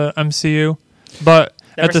the MCU, but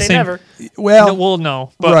Never at the say same never.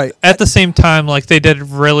 no, but right. at the same time, like they did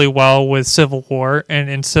really well with Civil War, and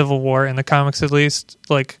in Civil War, in the comics at least,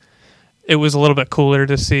 like it was a little bit cooler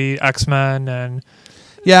to see X-Men and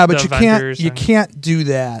Yeah, but the you Avengers can't do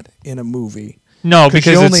that in a movie. no,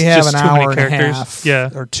 because you only it's have just an too many hour and a characters. half, Yeah,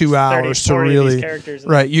 or 2 hours to 40 of these really characters.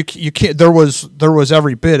 right. You can't. There was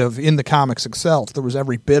every bit of in the comics itself. There was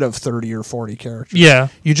every bit of 30 or 40 characters. yeah,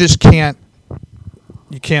 You just can't.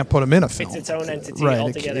 You can't put them in a film. It's its own entity right?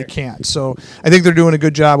 altogether. It can't. So I think they're doing a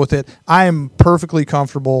good job with it. I am perfectly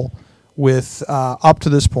comfortable with up to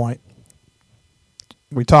this point.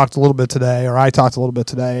 We talked a little bit today, or I talked a little bit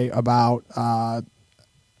today about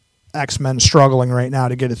X-Men struggling right now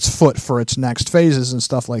to get its foot for its next phases and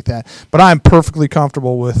stuff like that. But I'm perfectly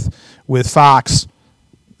comfortable with Fox,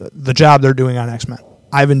 the job they're doing on X-Men.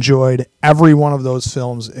 I've enjoyed every one of those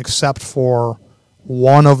films except for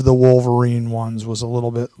one of the Wolverine ones was a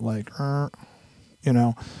little bit like,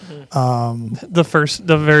 the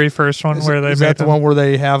very first one where they is made that the one where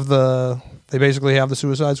they basically have the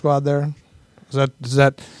Suicide Squad there? Is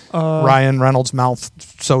that Ryan Reynolds' mouth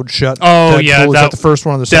sewed shut? Oh, Deadpool? yeah. Is that the first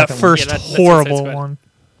one or the second one? First that's horrible Suicide Squad. one.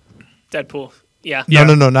 Deadpool. Yeah. Yeah.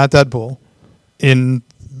 No, not Deadpool. In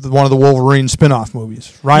one of the Wolverine spin-off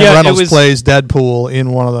movies, Ryan Reynolds plays Deadpool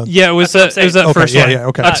in one of the. Yeah, it was that Okay, first yeah, one. yeah,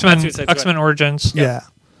 okay. X-Men Origins. Yeah.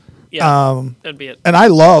 Yeah. That'd be it. And I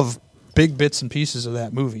love big bits and pieces of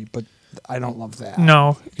that movie, but I don't love that.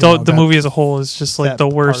 No, the movie as a whole is just like the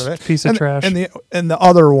worst piece of trash. And the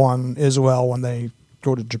other one as well, when they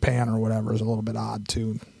go to Japan or whatever, is a little bit odd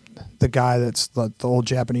too. The guy that's the old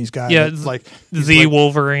Japanese guy. Yeah, the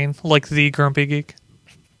Wolverine, like the Grumpy Geek.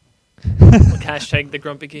 Hashtag the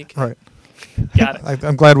Grumpy Geek. Right. Got it.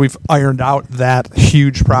 I'm glad we've ironed out that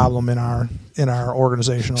huge problem in our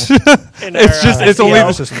organizational. It's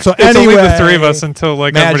only system. So it's anyway, only the three of us until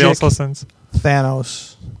everybody else listens.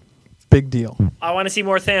 Thanos, big deal. I want to see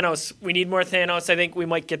more Thanos. We need more Thanos. I think we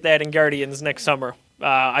might get that in Guardians next summer.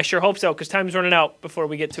 I sure hope so, because time's running out before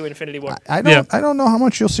we get to Infinity War. I don't know how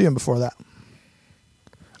much you'll see him before that.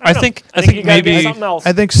 I think you gotta do maybe something else.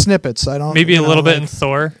 I think snippets. I don't. Maybe a little bit in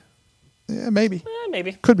Thor. Yeah, maybe.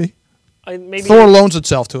 Maybe. Could be. Maybe Thor loans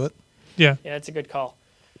itself to it. Yeah. Yeah, it's a good call.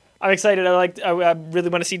 I'm excited. I really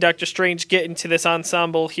want to see Doctor Strange get into this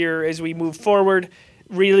ensemble here as we move forward.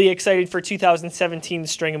 Really excited for 2017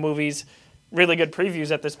 string of movies. Really good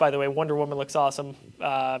previews at this, by the way. Wonder Woman looks awesome.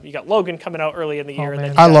 You got Logan coming out early in the year. Man.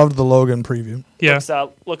 And then I loved the Logan preview. Yeah.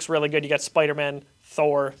 Looks really good. You got Spider-Man,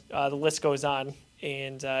 Thor. The list goes on.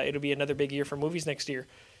 And it'll be another big year for movies next year.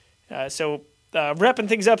 So wrapping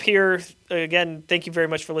things up here, again, thank you very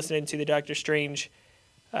much for listening to the Doctor Strange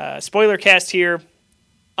Spoilercast here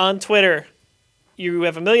on Twitter. You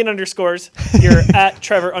have 1 million underscores. You're at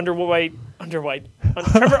Trevor Underwhite.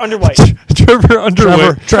 Trevor Underwhite. Trevor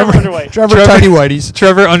Underwhite. Trevor Tiny Whiteys.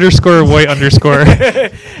 Trevor underscore White underscore.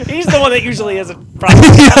 He's the one that usually has a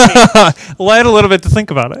problem. Well, I had a little bit to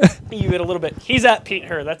think about it. You had a little bit. He's at Pete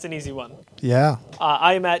Her. That's an easy one. Yeah.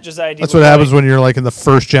 I am at Josiah D. That's what happens when you're like in the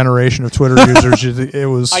first generation of Twitter users. It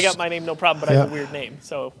was. I got my name, no problem, but I have a weird name,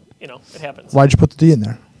 so it happens. Why'd you put the D in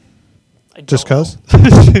there? Just cause?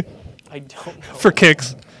 I don't know. For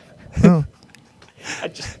kicks. Oh. I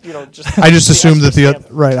just I just assumed that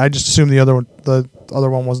I just assumed the other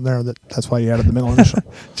one wasn't there. That's why you added the middle initial.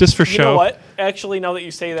 Just for show. You know what? Actually, now that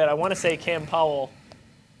you say that, I want to say Cam Powell,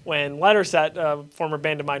 when Letterset, a former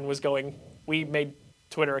band of mine, was going, we made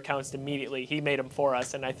Twitter accounts immediately. He made them for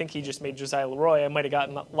us, and I think he just made Josiah Leroy. I might have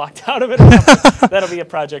gotten locked out of it. That'll be a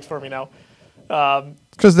project for me now.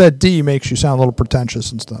 Because that D makes you sound a little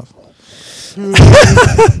pretentious and stuff.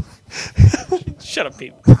 Shut up,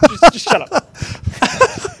 Pete. Just shut up.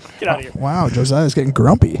 Get out of here. Wow, Josiah's getting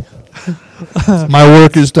grumpy. My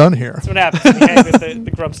work is done here. That's what happens when you hang with the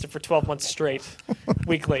Grumpster for 12 months straight,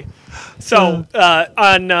 weekly. So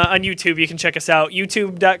on YouTube, you can check us out.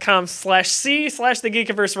 YouTube.com/C/The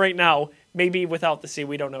Geekiverse right now. Maybe without the C.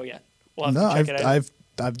 We don't know yet. We'll have to check it out.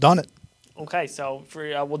 I've done it. Okay, so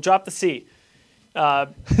we'll drop the C.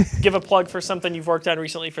 Give a plug for something you've worked on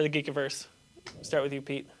recently for the Geekiverse. Start with you,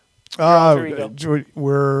 Pete. Alter ego.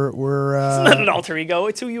 We're it's not an alter ego.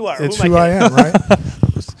 It's who you are. It's who I am, right?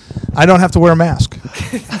 I don't have to wear a mask.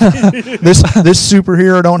 This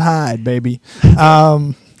superhero don't hide, baby.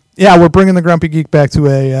 Yeah, we're bringing the Grumpy Geek back to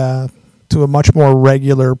a much more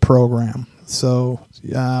regular program. So,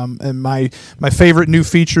 and my favorite new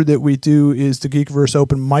feature that we do is the Geekverse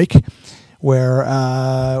Open Mic,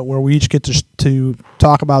 where we each get to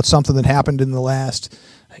talk about something that happened in the last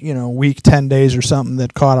week, 10 days or something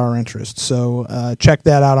that caught our interest. So check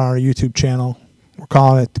that out on our YouTube channel. We're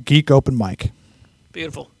calling it the Geek Open Mic.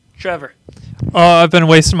 Beautiful. Trevor. I've been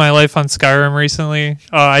wasting my life on Skyrim recently.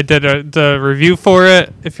 I did the review for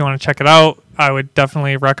it. If you want to check it out, I would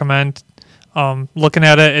definitely recommend looking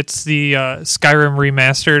at it. It's the Skyrim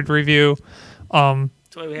Remastered review.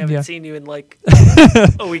 That's why we haven't seen you in like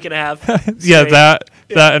a week and a half. Yeah, that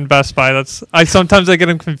and Best Buy. Sometimes I get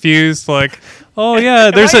them confused. Like, oh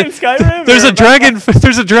yeah, there's a dragon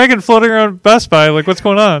floating around Best Buy. Like, what's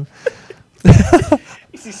going on?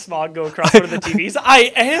 see Smog go across one of the TVs.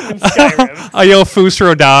 I am in Skyrim. I yell Fus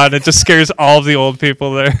Rodan. It just scares all of the old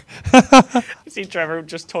people there. See Trevor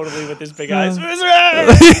just totally with his big eyes.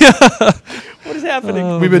 What is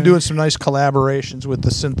happening? We've been doing some nice collaborations with the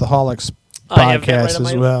Synthaholics I have that podcast right on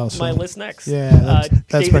as my, well. my So list next. yeah, that's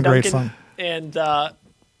David been great Duncan fun. And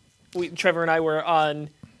Trevor and I were on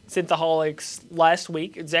Synthaholics last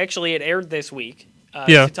week. It aired this week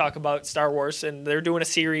Yeah. to talk about Star Wars, and they're doing a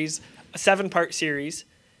 7-part series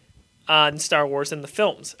on Star Wars and the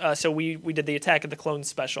films. So we did the Attack of the Clones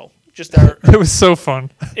special. It was so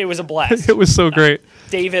fun. It was a blast. It was so great.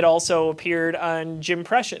 David also appeared on Jim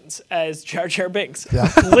Impressions as Jar Jar Binks. Yeah.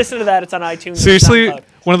 Listen to that; it's on iTunes. Seriously, and SoundCloud.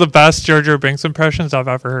 one of the best Jar Jar Binks impressions I've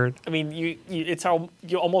ever heard. I mean, you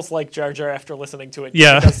almost like Jar Jar after listening to it.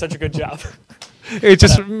 Yeah. He does such a good job. It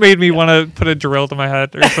just made me want to put a drill to my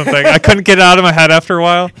head or something. I couldn't get it out of my head after a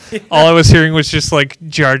while. All I was hearing was just like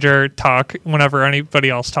Jar Jar talk whenever anybody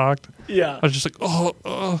else talked. Yeah. I was just like,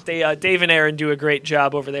 oh. Dave and Aaron do a great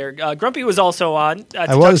job over there. Grumpy was also on to I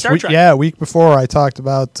talk was, Star Trek. a week before I talked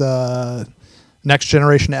about Next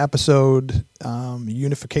Generation episode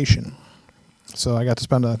Unification. So I got to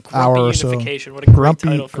spend an hour or so. Unification. What a great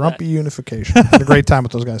title for Grumpy that. Unification. Had a great time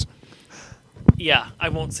with those guys. Yeah, I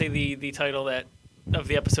won't say the title of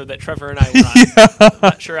the episode that Trevor and I were on. I'm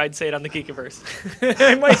not sure I'd say it on the Geekiverse.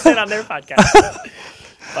 I might say it on their podcast.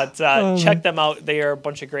 But check them out. They are a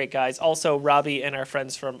bunch of great guys. Also, Robbie and our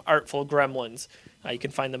friends from Artful Gremlins. You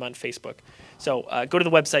can find them on Facebook. So go to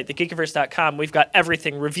the website, thegeekiverse.com. We've got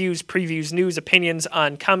everything, reviews, previews, news, opinions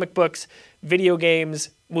on comic books, video games,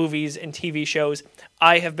 movies, and TV shows.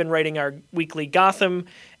 I have been writing our weekly Gotham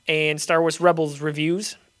and Star Wars Rebels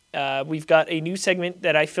reviews. We've got a new segment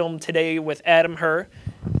that I filmed today with Adam Herr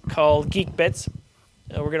called Geek Bits.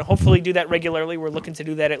 We're going to hopefully do that regularly. We're looking to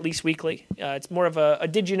do that at least weekly. It's more of a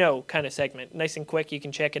did you know kind of segment. Nice and quick. You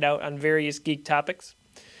can check it out on various geek topics.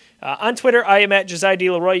 On Twitter, I am at Josiah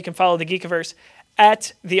D. Leroy. You can follow the Geekiverse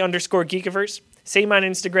at @_Geekiverse. Same on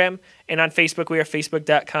Instagram. And on Facebook, we are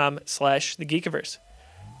facebook.com/thegeekiverse.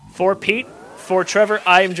 For Pete, for Trevor,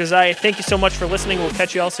 I am Josiah. Thank you so much for listening. We'll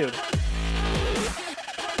catch you all soon.